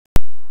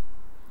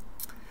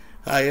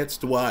Hi, it's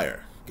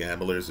Dwyer,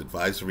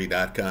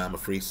 gamblersadvisory.com, a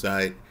free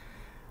site,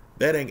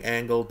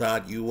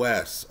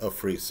 bettingangle.us, a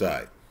free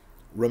site.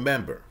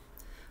 Remember,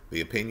 the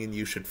opinion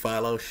you should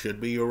follow should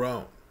be your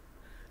own.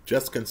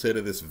 Just consider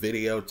this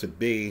video to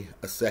be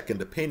a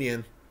second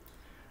opinion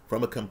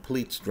from a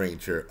complete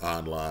stranger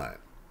online.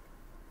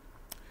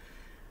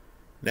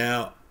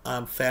 Now,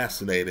 I'm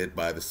fascinated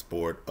by the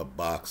sport of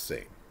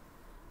boxing.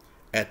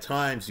 At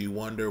times you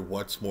wonder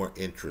what's more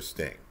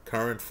interesting,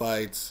 current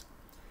fights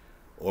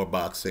or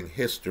boxing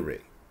history.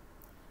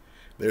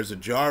 There's a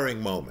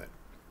jarring moment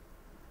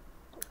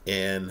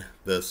in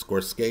the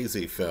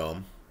Scorsese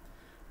film,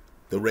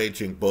 The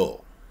Raging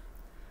Bull,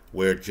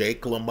 where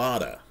Jake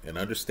LaMotta, and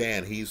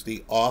understand he's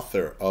the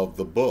author of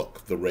the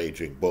book, The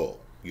Raging Bull.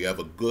 You have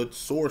a good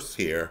source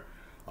here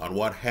on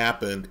what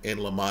happened in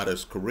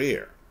LaMotta's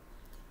career.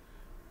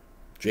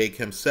 Jake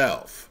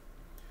himself.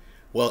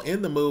 Well,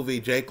 in the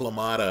movie, Jake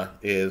LaMotta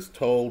is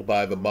told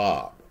by the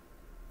mob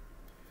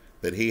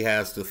that he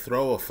has to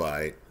throw a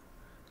fight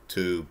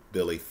to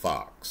Billy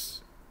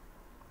Fox.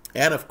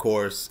 And of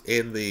course,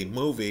 in the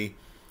movie,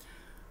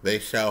 they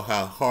show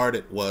how hard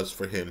it was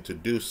for him to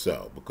do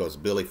so because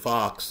Billy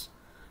Fox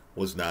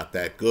was not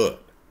that good.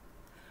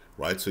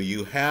 Right? So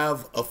you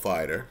have a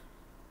fighter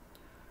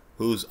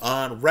who's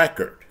on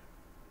record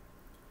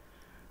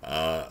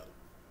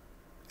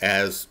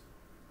as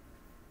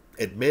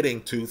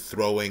admitting to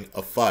throwing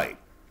a fight.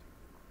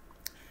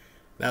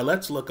 Now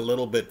let's look a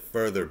little bit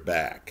further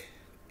back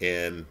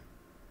in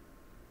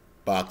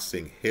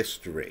boxing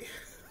history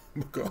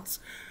because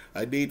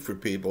I need for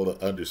people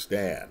to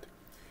understand,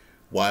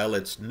 while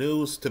it's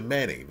news to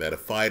many that a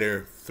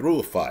fighter threw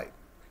a fight,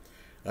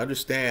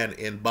 understand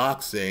in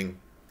boxing,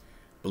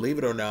 believe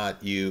it or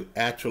not, you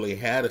actually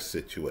had a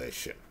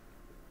situation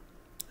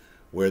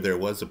where there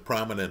was a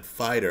prominent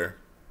fighter,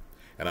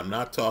 and I'm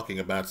not talking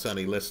about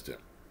Sonny Liston,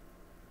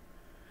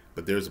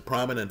 but there's a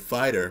prominent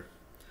fighter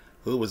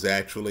who was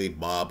actually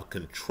mob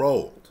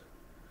controlled.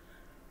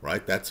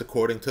 Right? That's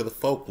according to the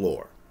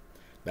folklore.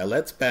 Now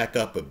let's back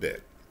up a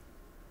bit.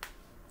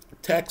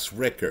 Tex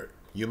Rickard,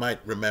 you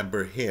might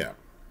remember him,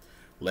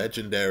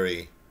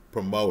 legendary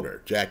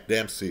promoter, Jack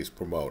Dempsey's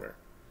promoter.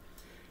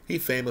 He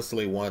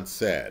famously once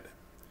said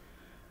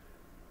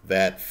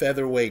that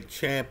featherweight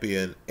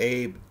champion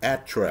Abe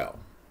Attell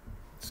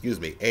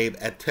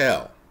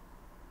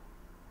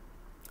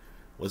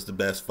was the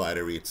best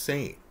fighter he'd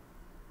seen.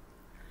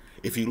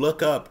 If you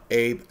look up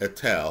Abe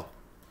Attell,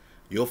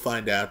 you'll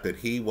find out that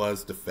he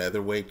was the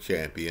featherweight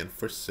champion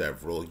for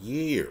several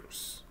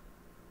years.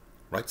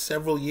 Right?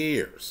 Several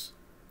years.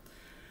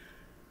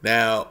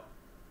 Now,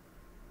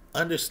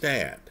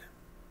 understand,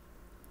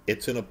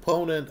 it's an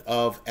opponent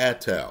of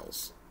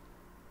Attell's,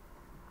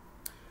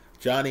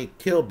 Johnny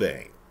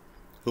Kilbane,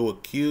 who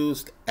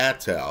accused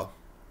Attell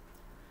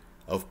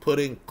of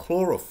putting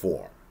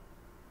chloroform,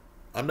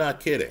 I'm not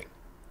kidding,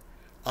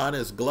 on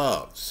his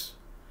gloves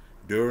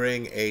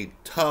during a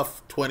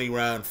tough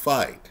 20-round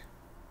fight.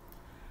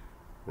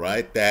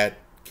 Right, that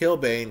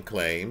Kilbane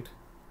claimed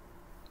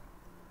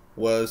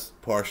was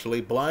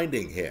partially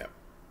blinding him.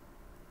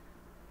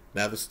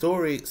 Now the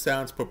story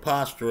sounds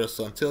preposterous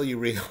until you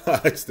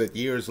realize that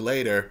years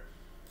later,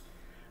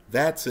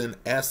 that's in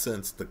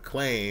essence the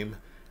claim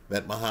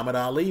that Muhammad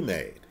Ali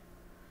made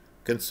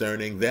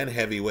concerning then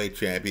heavyweight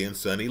champion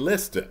Sonny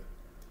Liston.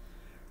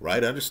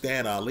 Right,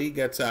 understand Ali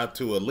gets out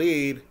to a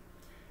lead,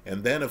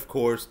 and then of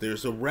course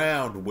there's a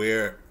round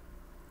where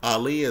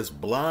Ali is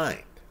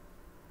blind.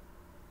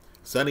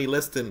 Sonny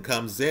Liston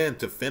comes in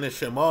to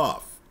finish him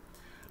off.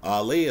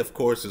 Ali, of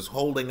course, is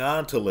holding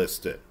on to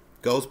Liston.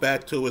 Goes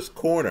back to his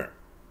corner.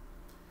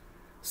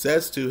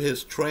 Says to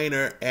his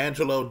trainer,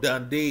 Angelo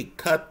Dundee,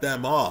 cut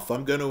them off.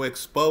 I'm going to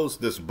expose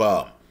this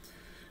bum.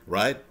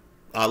 Right?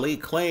 Ali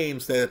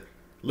claims that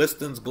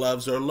Liston's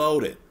gloves are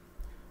loaded.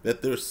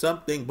 That there's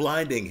something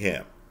blinding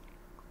him.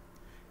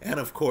 And,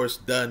 of course,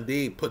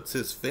 Dundee puts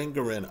his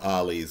finger in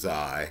Ali's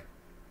eye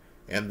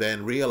and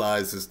then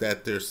realizes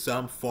that there's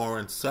some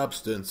foreign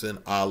substance in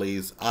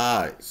Ali's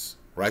eyes.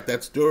 Right?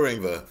 That's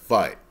during the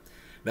fight.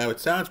 Now, it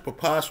sounds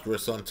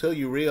preposterous until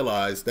you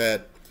realize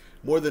that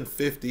more than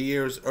 50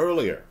 years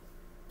earlier,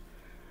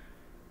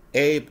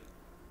 Abe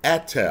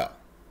Attell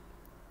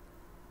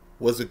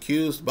was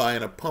accused by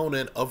an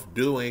opponent of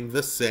doing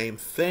the same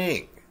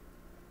thing.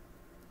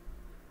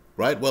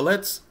 Right? Well,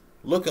 let's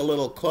look a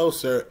little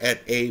closer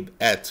at Abe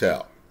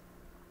Attell,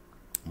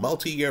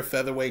 multi-year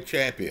featherweight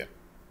champion.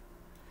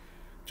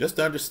 Just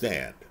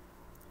understand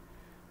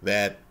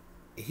that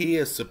he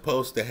is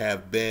supposed to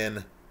have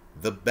been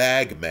the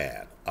bag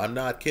man, I'm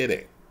not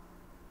kidding,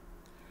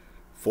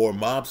 for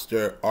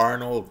mobster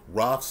Arnold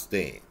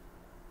Rothstein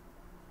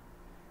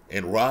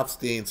in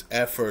Rothstein's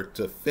effort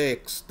to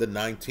fix the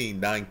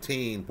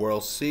 1919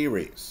 World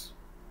Series.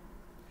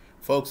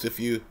 Folks, if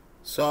you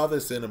saw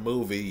this in a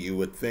movie, you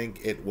would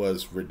think it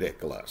was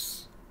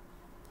ridiculous.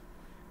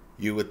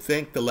 You would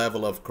think the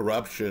level of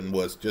corruption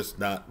was just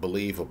not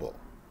believable.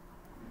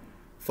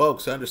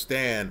 Folks,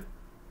 understand,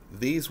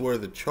 these were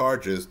the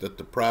charges that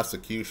the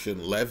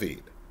prosecution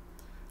levied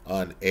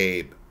on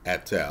Abe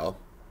Attell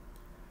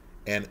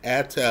and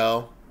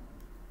Attell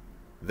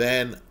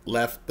then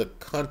left the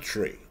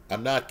country.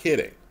 I'm not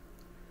kidding,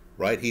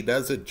 right? He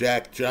does a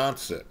Jack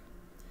Johnson.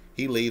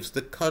 He leaves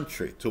the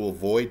country to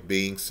avoid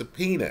being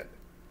subpoenaed.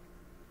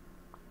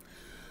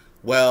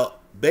 Well,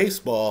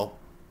 baseball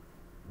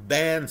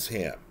bans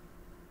him.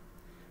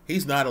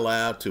 He's not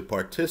allowed to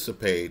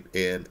participate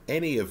in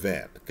any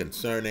event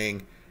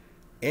concerning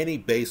any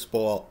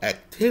baseball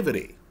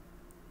activity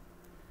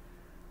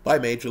by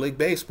Major League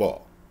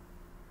Baseball.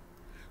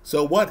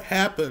 So what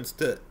happens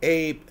to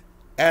Abe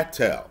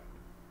Attell?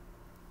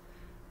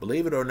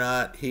 Believe it or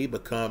not, he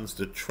becomes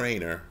the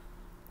trainer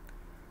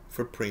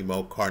for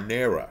Primo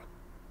Carnera,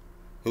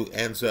 who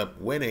ends up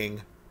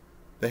winning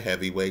the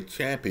heavyweight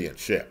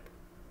championship.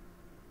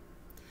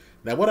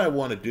 Now, what I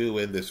want to do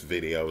in this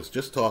video is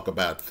just talk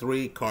about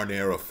 3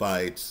 Carnera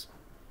fights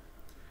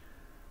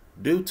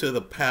due to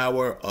the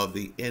power of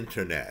the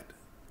internet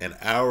and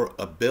our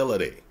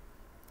ability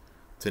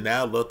to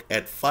now look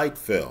at fight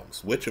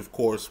films, which of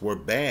course were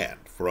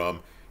banned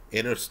from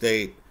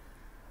interstate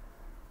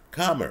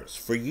commerce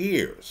for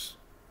years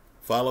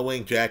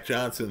following Jack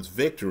Johnson's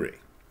victory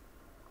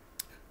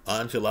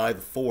on July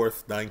the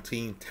 4th,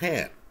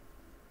 1910.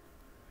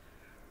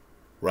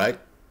 Right?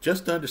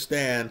 Just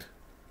understand,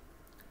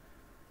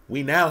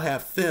 we now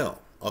have film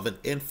of an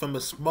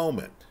infamous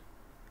moment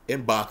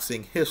in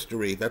boxing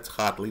history that's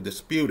hotly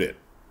disputed.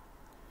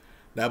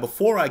 Now,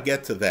 before I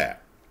get to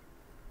that,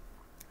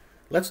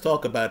 let's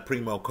talk about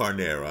Primo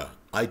Carnera.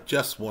 I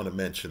just want to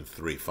mention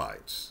 3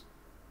 fights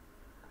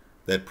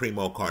that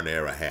Primo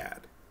Carnera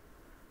had.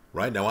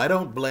 Right? Now, I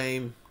don't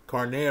blame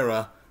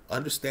Carnera.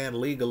 Understand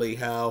legally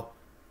how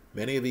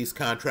many of these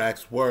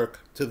contracts work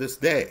to this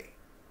day.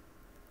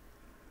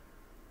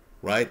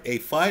 Right? A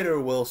fighter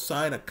will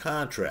sign a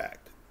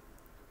contract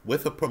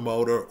with a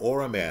promoter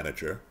or a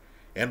manager,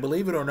 and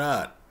believe it or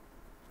not,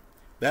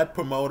 that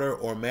promoter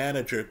or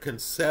manager can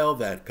sell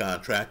that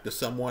contract to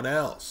someone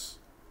else.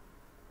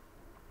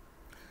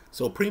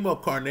 So Primo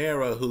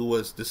Carnera, who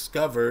was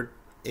discovered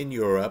in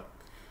Europe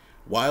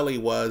while he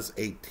was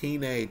a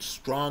teenage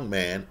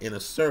strongman in a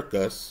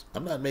circus,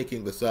 I'm not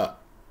making this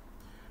up,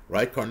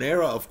 right?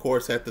 Carnera, of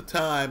course, at the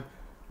time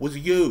was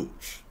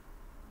huge.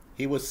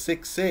 He was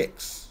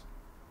 6'6".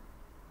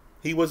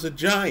 He was a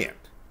giant.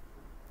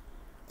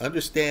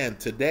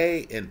 Understand,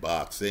 today in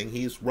boxing,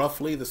 he's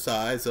roughly the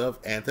size of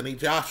Anthony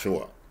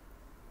Joshua.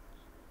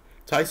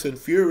 Tyson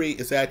Fury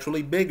is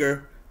actually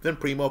bigger than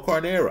Primo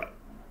Carnera.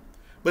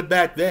 But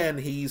back then,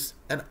 he's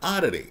an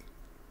oddity.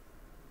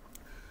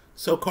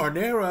 So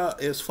Carnera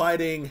is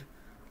fighting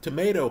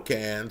tomato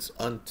cans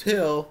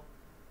until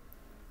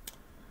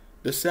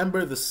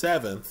December the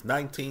 7th,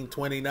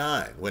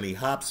 1929, when he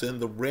hops in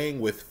the ring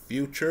with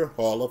future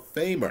Hall of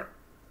Famer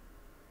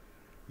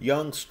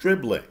young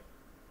Stribling.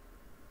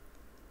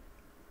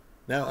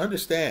 Now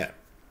understand,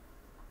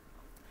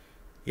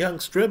 young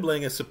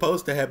Stribling is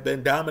supposed to have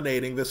been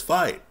dominating this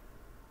fight.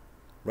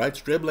 Right?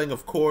 Stribling,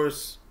 of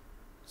course,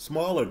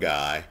 smaller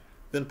guy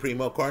than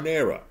Primo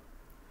Carnera.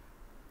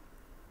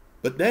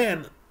 But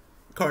then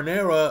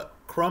Carnera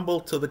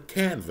crumbled to the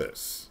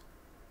canvas.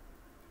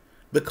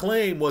 The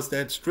claim was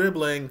that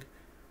Stribling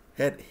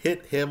had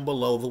hit him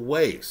below the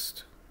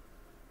waist.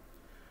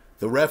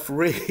 The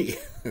referee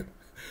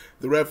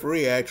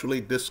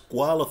actually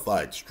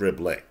disqualified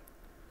Stribling.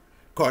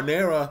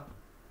 Carnera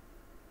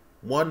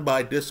won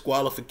by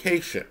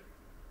disqualification.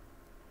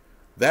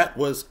 That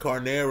was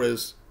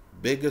Carnera's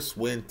biggest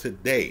win to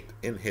date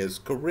in his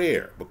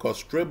career, because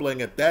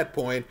Stribling at that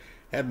point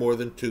had more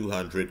than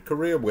 200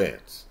 career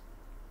wins.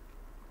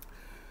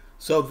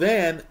 So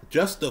then,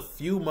 just a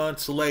few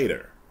months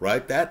later,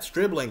 right, that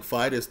Stribling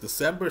fight is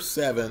December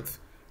 7th,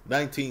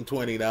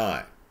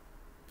 1929.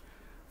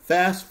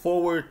 Fast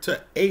forward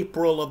to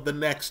April of the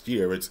next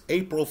year. It's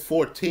April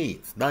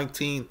 14th,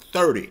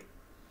 1930.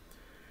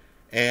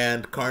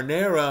 And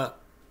Carnera,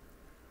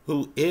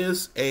 who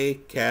is a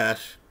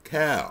cash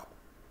cow,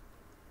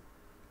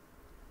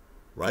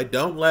 right?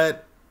 Don't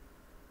let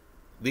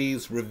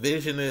these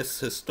revisionist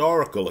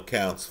historical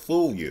accounts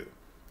fool you.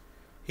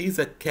 He's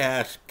a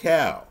cash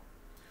cow.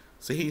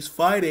 So he's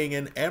fighting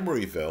in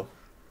Emeryville,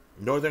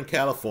 Northern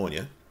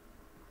California,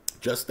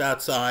 just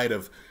outside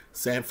of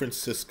San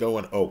Francisco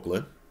and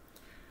Oakland.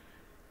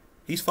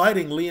 He's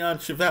fighting Leon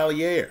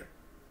Chevalier.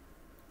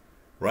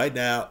 Right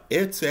now,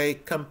 it's a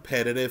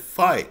competitive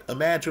fight.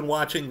 Imagine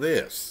watching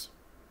this.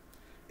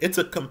 It's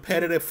a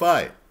competitive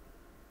fight.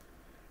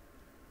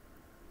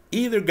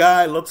 Either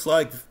guy looks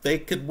like they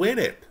could win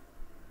it.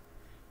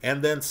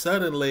 And then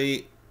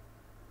suddenly,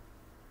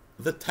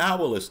 the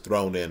towel is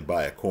thrown in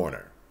by a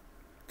corner.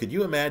 Could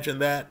you imagine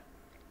that?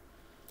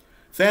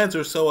 Fans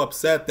are so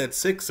upset that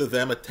 6 of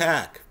them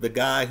attack the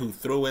guy who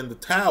threw in the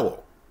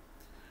towel.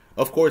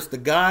 Of course, the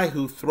guy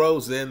who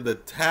throws in the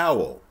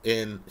towel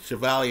in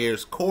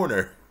Chevalier's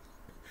corner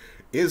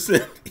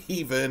isn't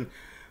even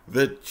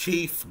the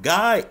chief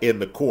guy in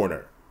the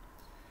corner.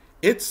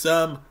 It's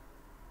some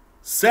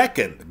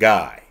second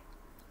guy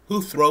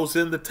who throws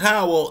in the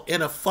towel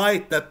in a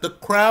fight that the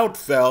crowd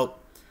felt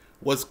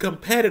was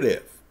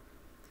competitive.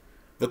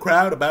 The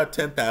crowd, about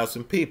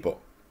 10,000 people.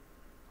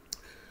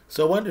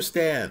 So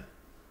understand,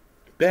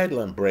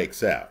 bedlam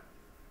breaks out.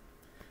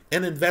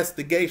 An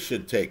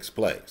investigation takes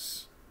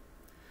place.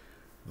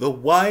 The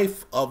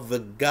wife of the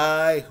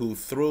guy who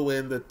threw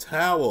in the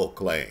towel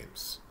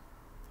claims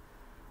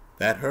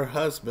that her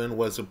husband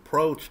was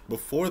approached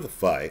before the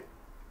fight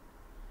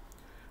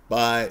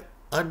by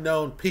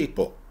unknown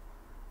people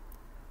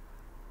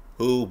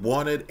who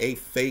wanted a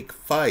fake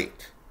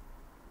fight.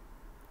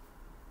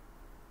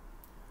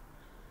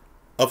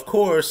 Of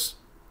course,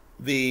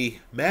 the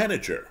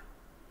manager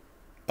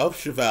of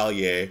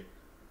Chevalier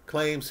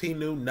claims he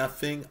knew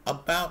nothing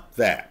about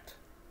that.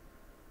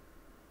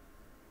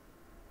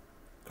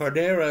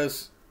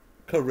 Carnera's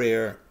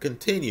career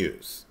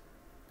continues.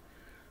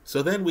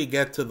 So then we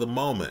get to the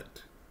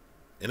moment,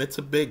 and it's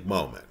a big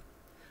moment.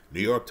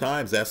 New York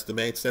Times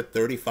estimates that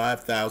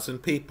 35,000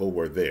 people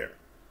were there.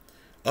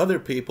 Other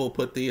people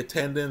put the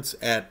attendance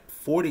at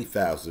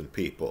 40,000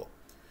 people.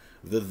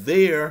 The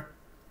there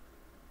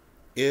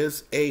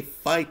is a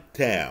fight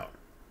town,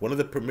 one of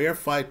the premier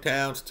fight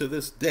towns to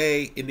this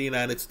day in the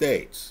United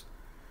States.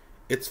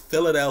 It's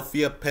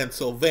Philadelphia,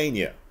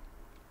 Pennsylvania.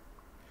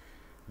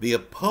 The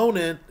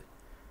opponent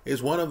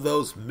is one of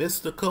those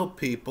mystical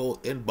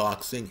people in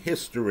boxing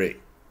history.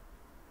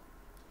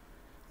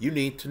 You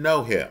need to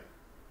know him.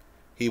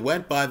 He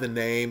went by the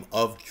name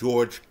of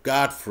George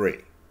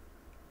Godfrey.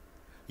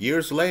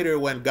 Years later,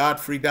 when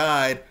Godfrey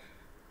died,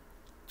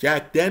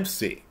 Jack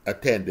Dempsey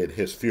attended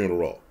his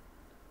funeral.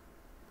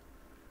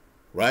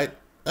 Right?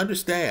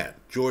 Understand,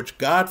 George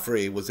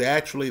Godfrey was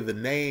actually the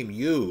name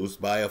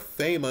used by a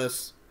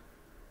famous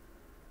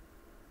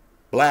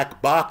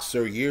black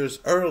boxer years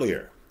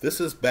earlier.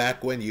 This is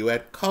back when you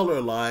had color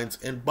lines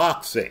in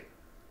boxing.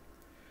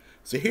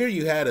 So here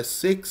you had a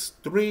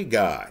 6'3"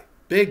 guy,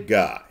 big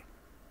guy,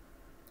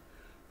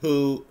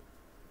 who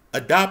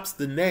adopts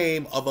the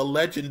name of a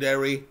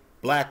legendary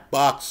black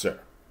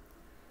boxer.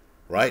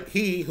 Right?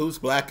 He, who's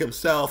black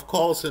himself,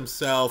 calls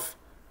himself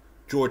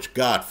George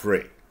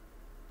Godfrey.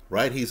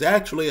 Right? He's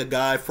actually a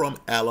guy from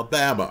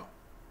Alabama.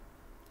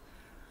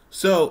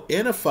 So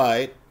in a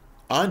fight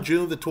on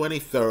June the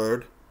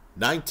 23rd,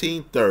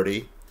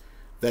 1930,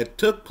 that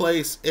took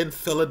place in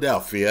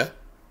Philadelphia,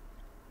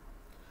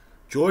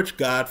 George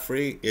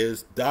Godfrey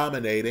is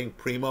dominating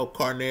Primo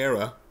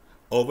Carnera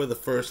over the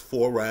first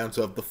 4 rounds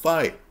of the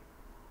fight.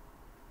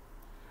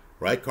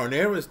 Right?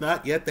 Carnera is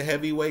not yet the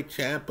heavyweight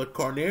champ, but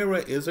Carnera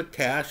is a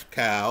cash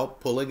cow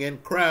pulling in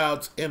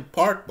crowds in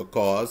part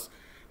because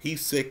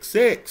he's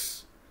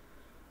 6'6".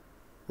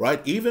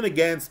 Right? Even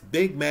against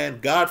big man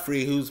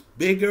Godfrey, who's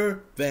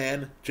bigger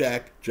than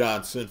Jack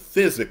Johnson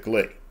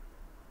physically.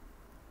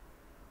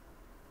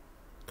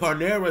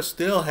 Carnera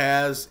still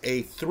has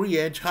a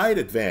 3-inch height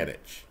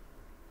advantage.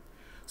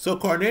 So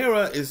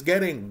Carnera is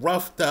getting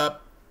roughed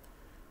up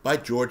by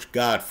George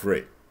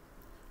Godfrey.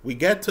 We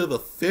get to the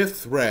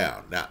 5th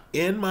round. Now,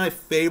 in my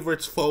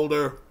favorites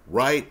folder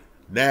right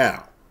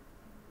now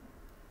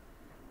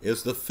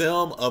is the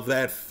film of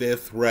that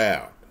 5th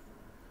round.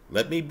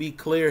 Let me be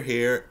clear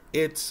here,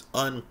 it's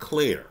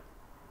unclear.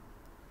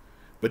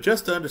 But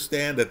just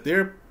understand that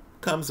there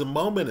comes a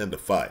moment in the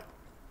fight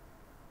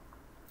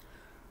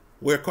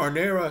where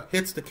Carnera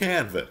hits the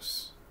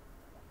canvas,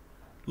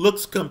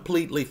 looks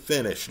completely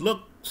finished,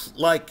 looks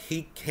like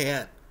he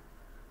can't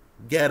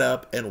get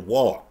up and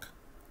walk.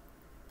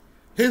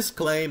 His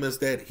claim is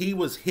that he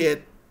was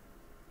hit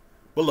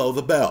below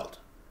the belt.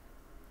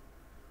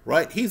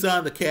 Right? He's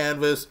on the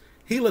canvas.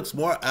 He looks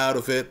more out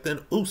of it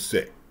than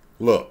Usyk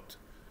looked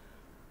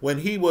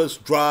when he was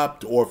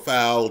dropped or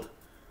fouled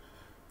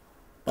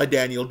by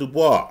Daniel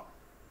Dubois.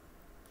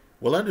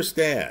 Well,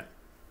 understand,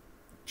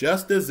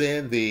 just as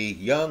in the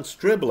young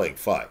Stribling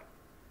fight,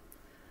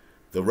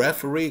 the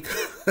referee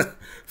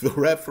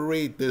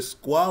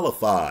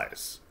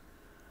disqualifies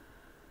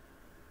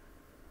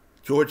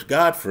George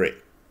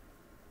Godfrey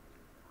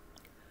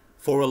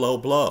for a low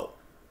blow.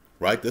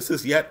 Right? This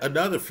is yet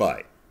another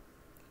fight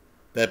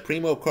that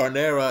Primo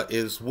Carnera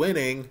is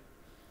winning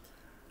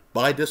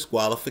by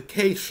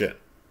disqualification.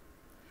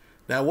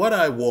 Now, what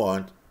I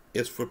want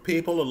is for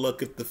people to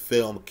look at the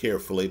film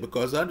carefully,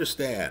 because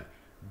understand,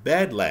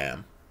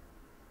 Bedlam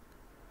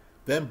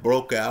then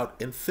broke out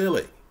in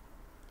Philly.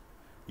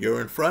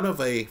 You're in front of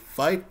a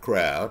fight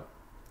crowd.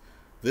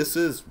 This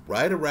is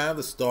right around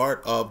the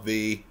start of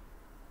the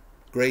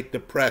Great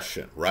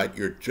Depression, right?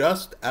 You're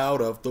just out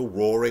of the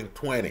Roaring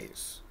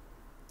 20s.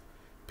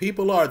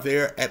 People are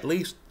there, at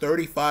least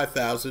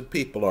 35,000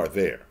 people are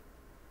there.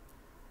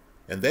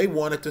 And they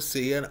wanted to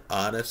see an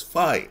honest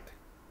fight.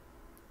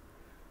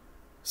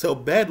 So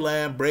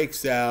Bedlam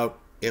breaks out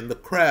in the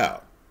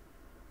crowd.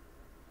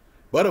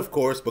 But of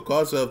course,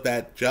 because of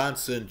that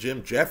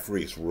Johnson-Jim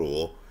Jeffries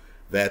rule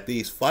that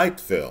these fight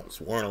films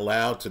weren't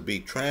allowed to be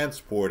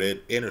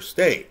transported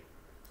interstate,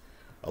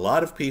 a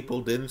lot of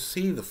people didn't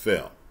see the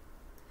film.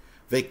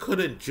 They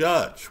couldn't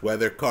judge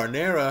whether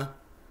Carnera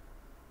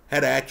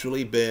had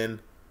actually been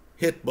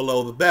hit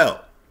below the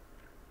belt.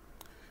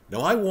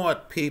 Now, I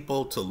want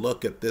people to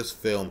look at this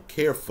film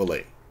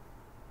carefully.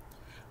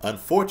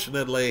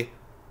 Unfortunately,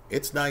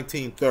 It's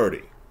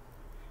 1930.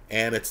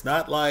 And it's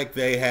not like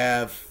they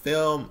have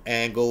film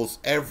angles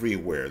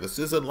everywhere. This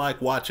isn't like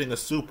watching a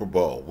Super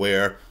Bowl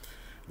where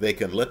they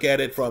can look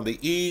at it from the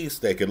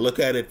east, they can look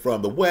at it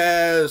from the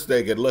west,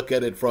 they can look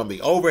at it from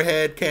the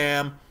overhead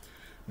cam.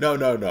 No,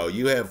 no, no.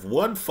 You have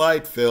one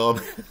fight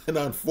film, and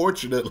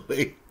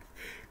unfortunately,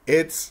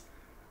 it's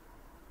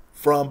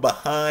from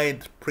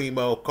behind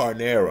Primo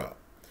Carnera.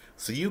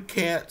 So you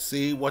can't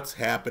see what's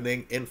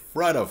happening in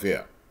front of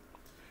him.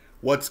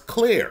 What's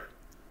clear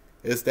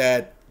is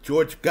that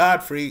George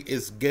Godfrey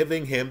is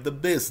giving him the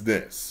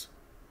business.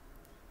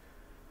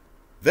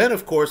 Then,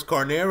 of course,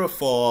 Carnera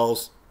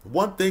falls.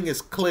 One thing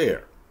is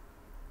clear.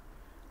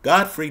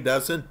 Godfrey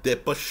doesn't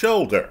dip a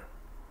shoulder.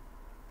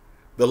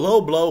 The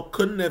low blow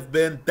couldn't have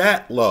been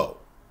that low.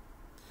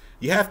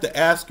 You have to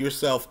ask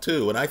yourself,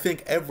 too, and I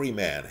think every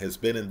man has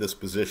been in this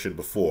position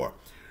before,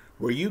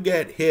 where you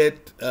get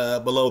hit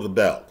below the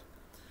belt,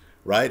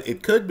 right?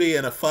 It could be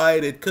in a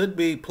fight. It could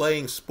be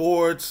playing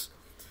sports.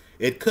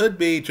 It could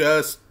be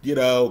just,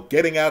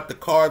 getting out the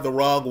car the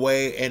wrong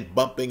way and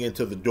bumping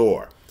into the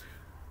door.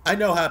 I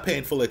know how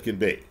painful it can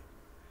be.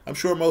 I'm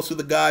sure most of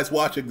the guys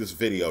watching this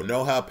video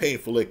know how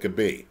painful it can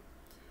be.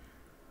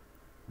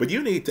 But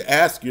you need to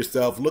ask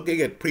yourself, looking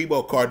at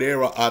Primo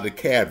Carnera on the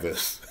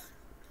canvas,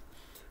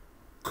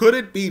 could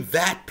it be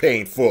that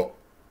painful?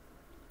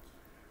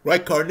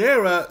 Right,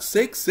 Carnera,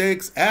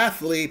 6'6",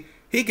 athlete,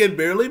 he can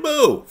barely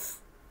move.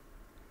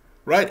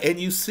 Right, and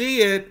you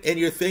see it and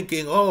you're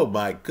thinking, oh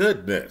my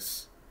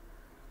goodness.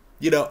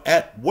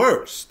 At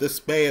worst,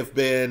 this may have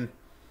been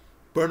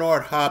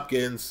Bernard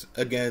Hopkins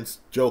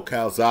against Joe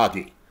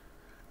Calzaghe.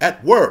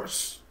 At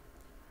worst.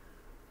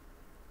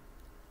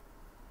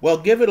 Well,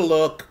 give it a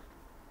look.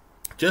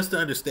 Just to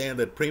understand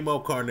that Primo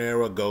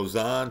Carnera goes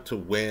on to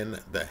win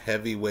the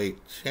heavyweight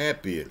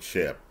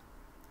championship.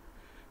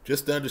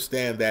 Just to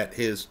understand that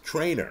his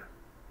trainer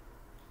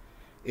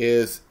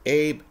is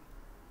Abe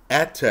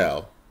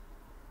Attell,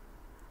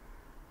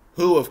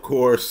 who, of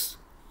course,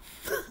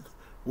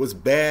 was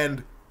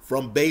banned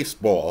from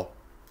baseball.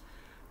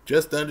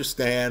 Just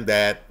understand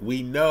that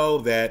we know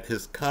that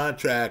his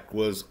contract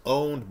was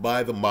owned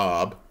by the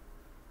mob.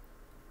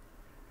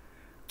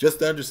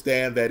 Just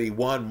understand that he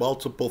won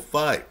multiple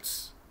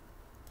fights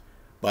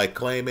by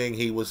claiming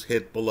he was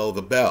hit below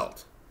the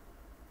belt.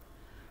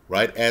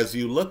 Right? As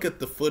you look at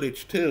the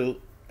footage, too,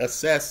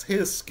 assess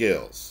his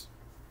skills.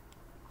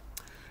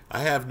 I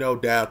have no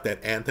doubt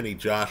that Anthony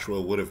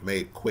Joshua would have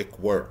made quick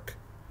work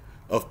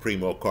of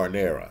Primo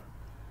Carnera.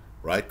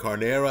 Right?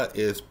 Carnera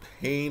is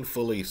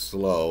painfully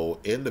slow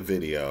in the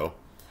video.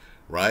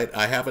 Right?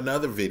 I have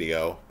another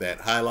video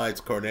that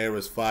highlights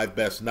Carnera's 5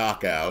 best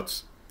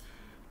knockouts.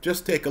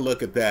 Just take a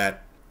look at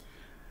that.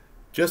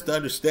 Just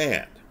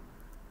understand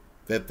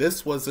that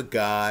this was a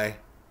guy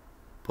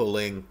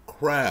pulling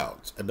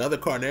crowds. Another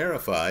Carnera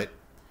fight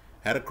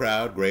had a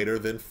crowd greater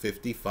than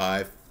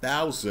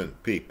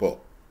 55,000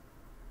 people.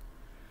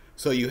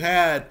 So you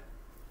had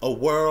a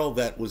world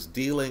that was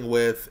dealing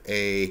with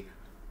a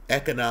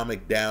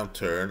economic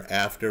downturn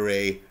after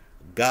a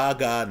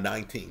gaga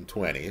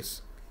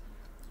 1920s.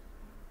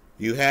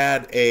 You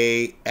had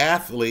a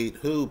athlete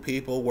who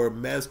people were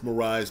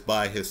mesmerized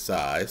by his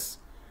size,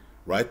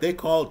 right? They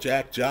called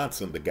Jack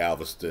Johnson the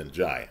Galveston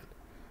Giant,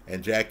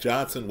 and Jack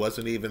Johnson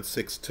wasn't even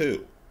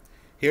 6'2".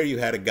 Here you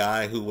had a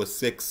guy who was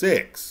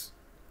 6'6",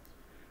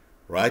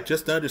 right?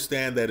 Just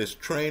understand that his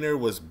trainer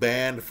was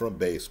banned from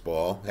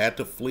baseball, had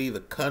to flee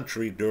the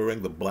country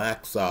during the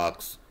Black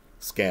Sox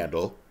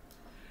scandal,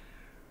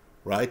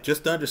 right?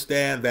 Just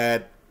understand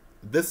that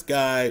this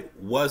guy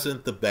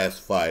wasn't the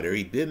best fighter.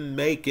 He didn't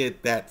make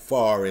it that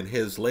far in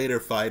his later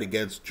fight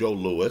against Joe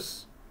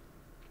Louis.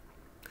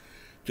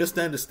 Just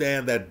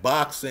understand that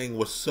boxing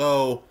was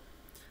so,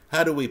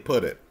 how do we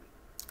put it,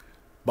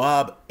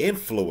 mob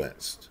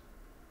influenced,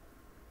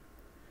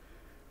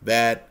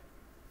 that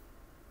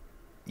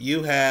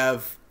you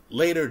have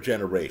later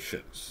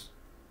generations,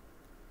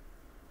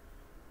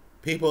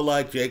 people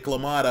like Jake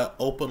LaMotta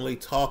openly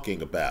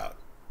talking about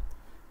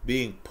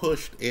being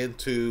pushed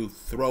into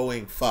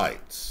throwing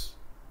fights,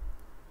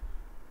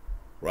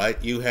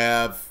 right? You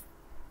have,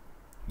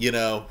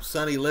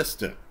 Sonny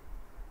Liston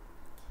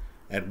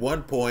at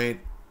one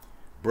point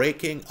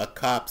breaking a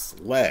cop's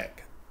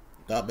leg,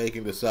 not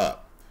making this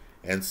up,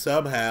 and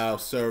somehow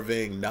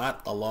serving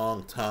not a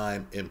long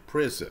time in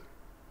prison.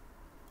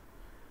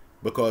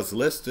 Because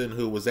Liston,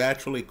 who was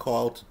actually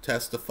called to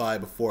testify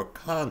before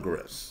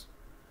Congress,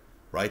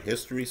 right?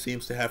 History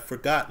seems to have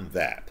forgotten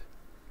that.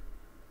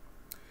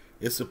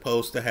 Is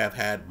supposed to have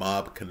had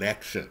mob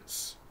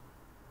connections,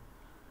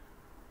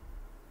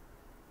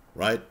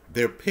 right?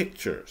 There are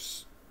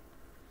pictures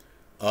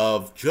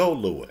of Joe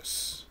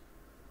Louis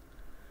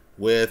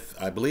with,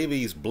 I believe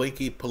he's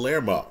Blinky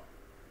Palermo,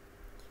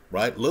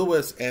 right?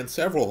 Louis and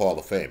several Hall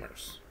of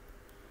Famers.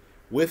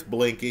 With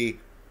Blinky,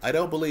 I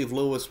don't believe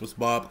Louis was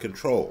mob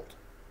controlled.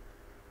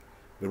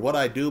 But what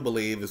I do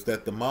believe is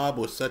that the mob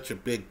was such a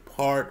big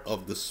part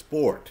of the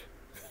sport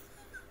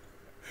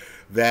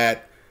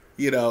that,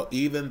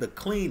 even the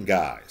clean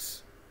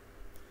guys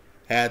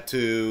had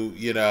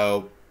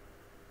to,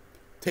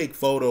 take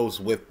photos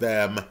with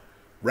them,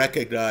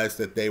 recognize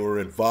that they were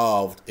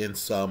involved in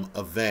some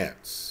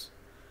events.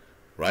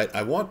 Right?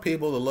 I want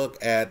people to look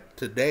at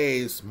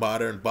today's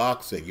modern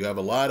boxing. You have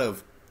a lot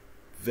of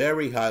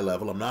very high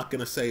level, I'm not going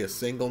to say a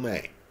single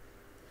name,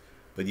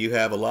 but you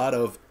have a lot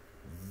of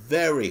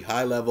very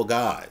high level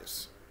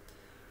guys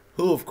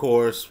who, of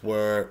course,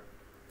 were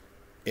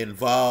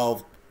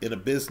involved in a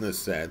business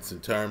sense in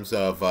terms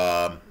of,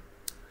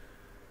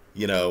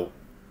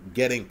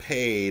 getting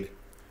paid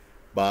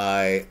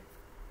by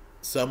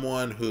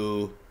someone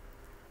who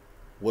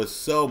was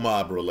so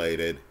mob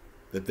related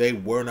that they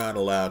were not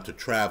allowed to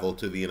travel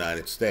to the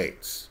United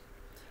States.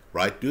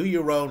 Right? Do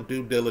your own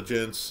due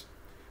diligence.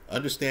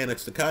 Understand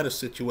it's the kind of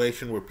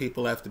situation where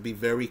people have to be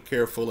very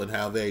careful in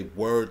how they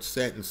word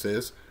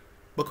sentences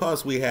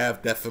because we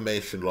have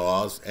defamation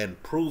laws,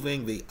 and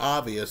proving the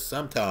obvious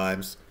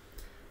sometimes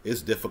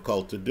is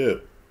difficult to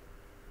do.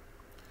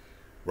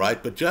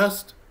 Right? But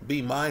just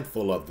be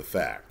mindful of the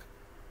fact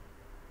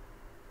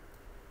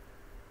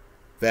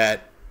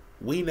that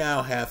we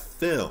now have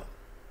film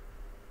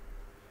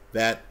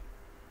that,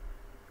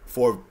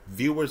 for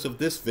viewers of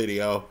this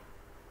video,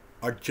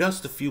 are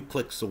just a few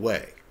clicks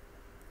away,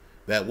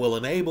 that will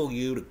enable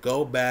you to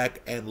go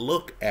back and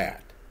look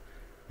at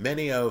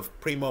many of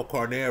Primo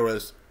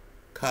Carnera's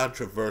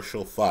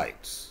controversial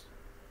fights.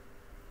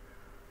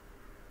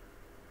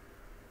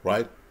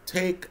 Right?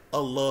 Take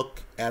a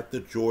look at the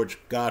George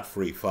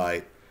Godfrey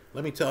fight.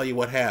 Let me tell you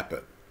what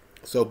happened.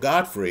 So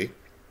Godfrey,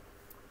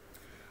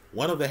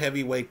 one of the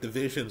heavyweight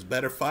division's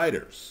better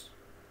fighters,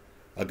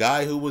 a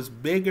guy who was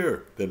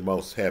bigger than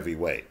most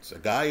heavyweights, a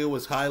guy who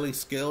was highly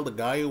skilled, a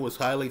guy who was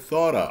highly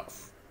thought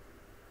of.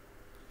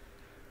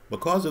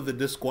 Because of the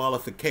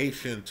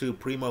disqualification to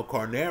Primo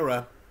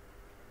Carnera,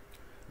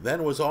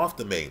 then was off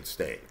the main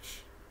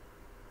stage.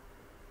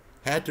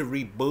 Had to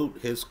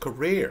reboot his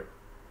career.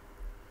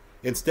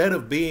 Instead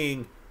of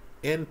being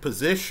in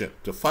position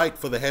to fight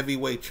for the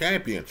heavyweight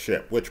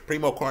championship, which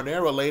Primo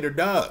Carnera later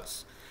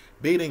does,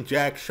 beating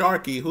Jack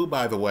Sharkey, who,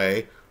 by the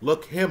way,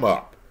 look him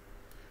up.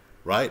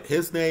 Right?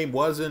 His name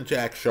wasn't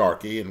Jack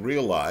Sharkey in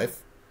real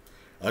life.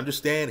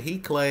 Understand, he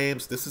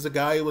claims this is a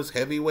guy who was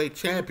heavyweight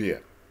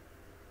champion.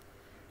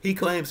 He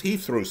claims he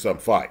threw some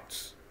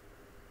fights.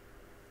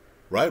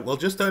 Right? Well,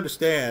 just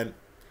understand,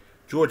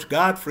 George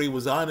Godfrey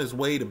was on his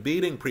way to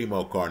beating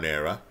Primo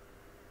Carnera.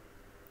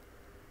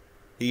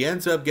 He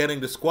ends up getting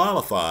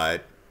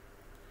disqualified,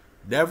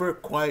 never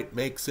quite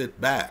makes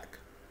it back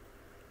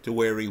to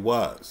where he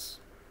was.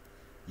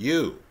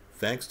 You,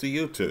 thanks to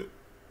YouTube,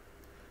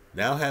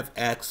 now have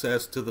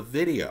access to the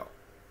video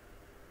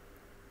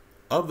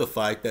of the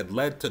fight that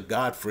led to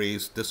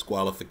Godfrey's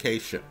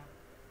disqualification.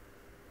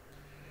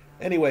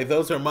 Anyway,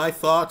 those are my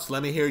thoughts.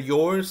 Let me hear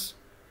yours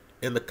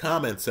in the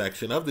comment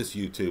section of this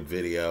YouTube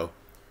video.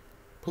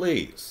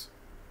 Please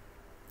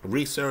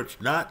research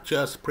not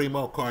just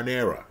Primo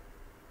Carnera,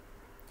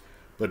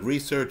 but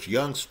research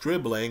young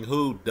stribling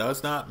who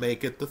does not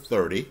make it to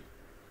 30.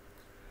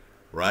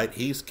 Right?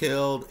 He's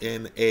killed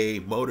in a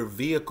motor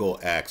vehicle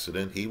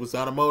accident. He was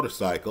on a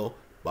motorcycle.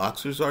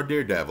 Boxers are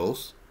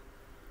daredevils.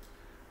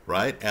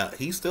 Right?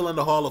 He's still in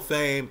the Hall of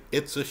Fame.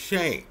 It's a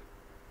shame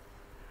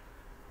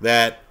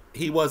that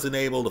he wasn't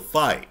able to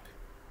fight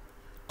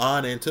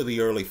on into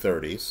the early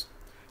 30s.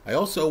 I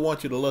also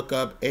want you to look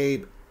up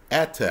Abe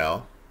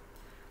Attell.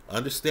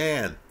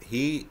 Understand,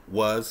 he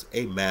was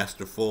a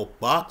masterful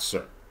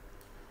boxer.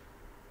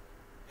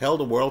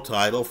 Held a world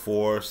title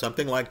for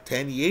something like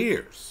 10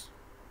 years.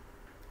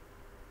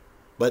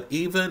 But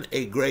even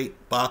a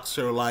great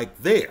boxer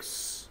like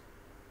this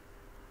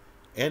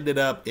ended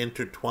up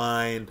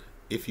intertwined,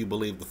 if you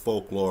believe the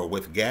folklore,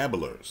 with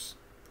gamblers.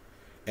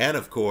 And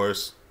of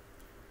course,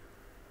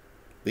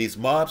 these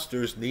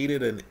mobsters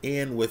needed an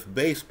in with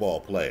baseball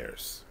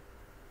players.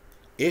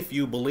 If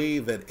you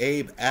believe that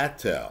Abe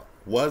Attell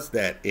was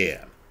that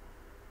in,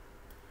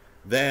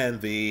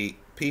 then the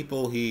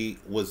people he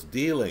was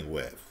dealing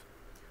with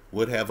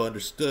would have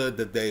understood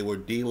that they were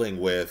dealing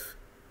with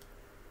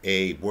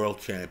a world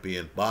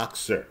champion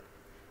boxer.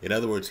 In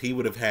other words, he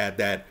would have had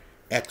that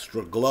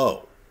extra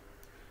glow.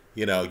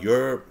 You know,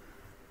 you're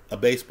a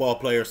baseball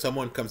player,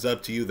 someone comes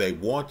up to you, they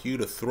want you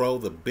to throw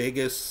the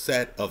biggest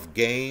set of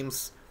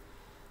games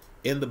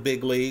in the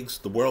big leagues,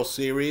 the World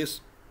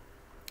Series.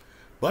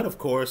 But of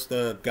course,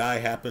 the guy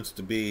happens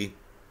to be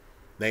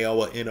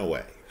Naoya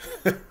Inoue.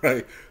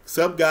 Right?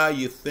 Some guy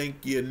you think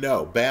you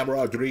know, Bam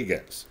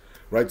Rodriguez.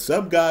 Right?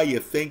 Some guy you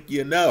think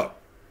you know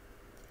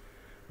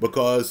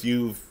because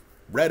you've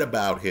read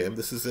about him.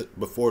 This is it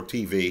before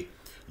TV.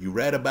 You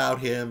read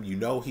about him. You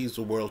know he's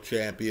a world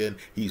champion.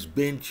 He's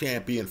been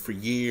champion for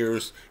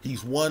years.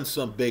 He's won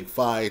some big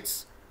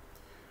fights.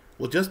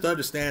 Well, just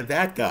understand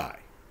that guy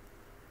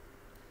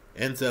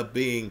ends up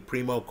being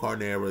Primo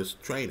Carnera's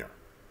trainer.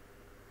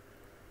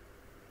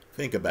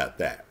 Think about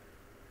that.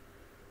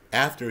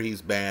 After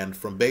he's banned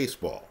from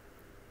baseball.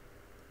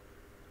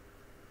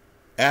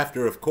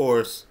 After, of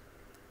course,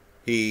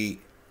 he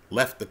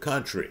left the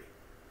country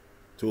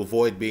to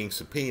avoid being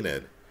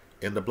subpoenaed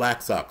in the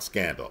Black Sox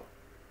scandal.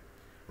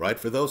 Right,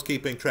 for those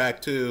keeping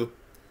track too,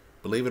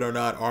 believe it or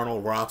not,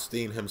 Arnold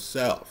Rothstein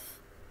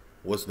himself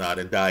was not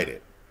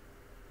indicted.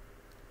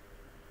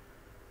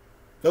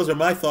 Those are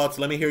my thoughts.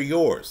 Let me hear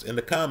yours in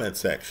the comment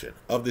section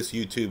of this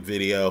YouTube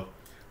video.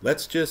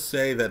 Let's just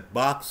say that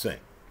boxing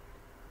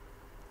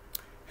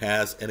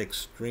has an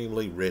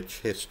extremely rich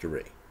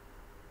history.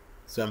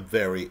 Some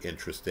very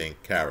interesting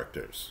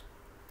characters.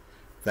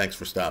 Thanks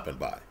for stopping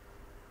by.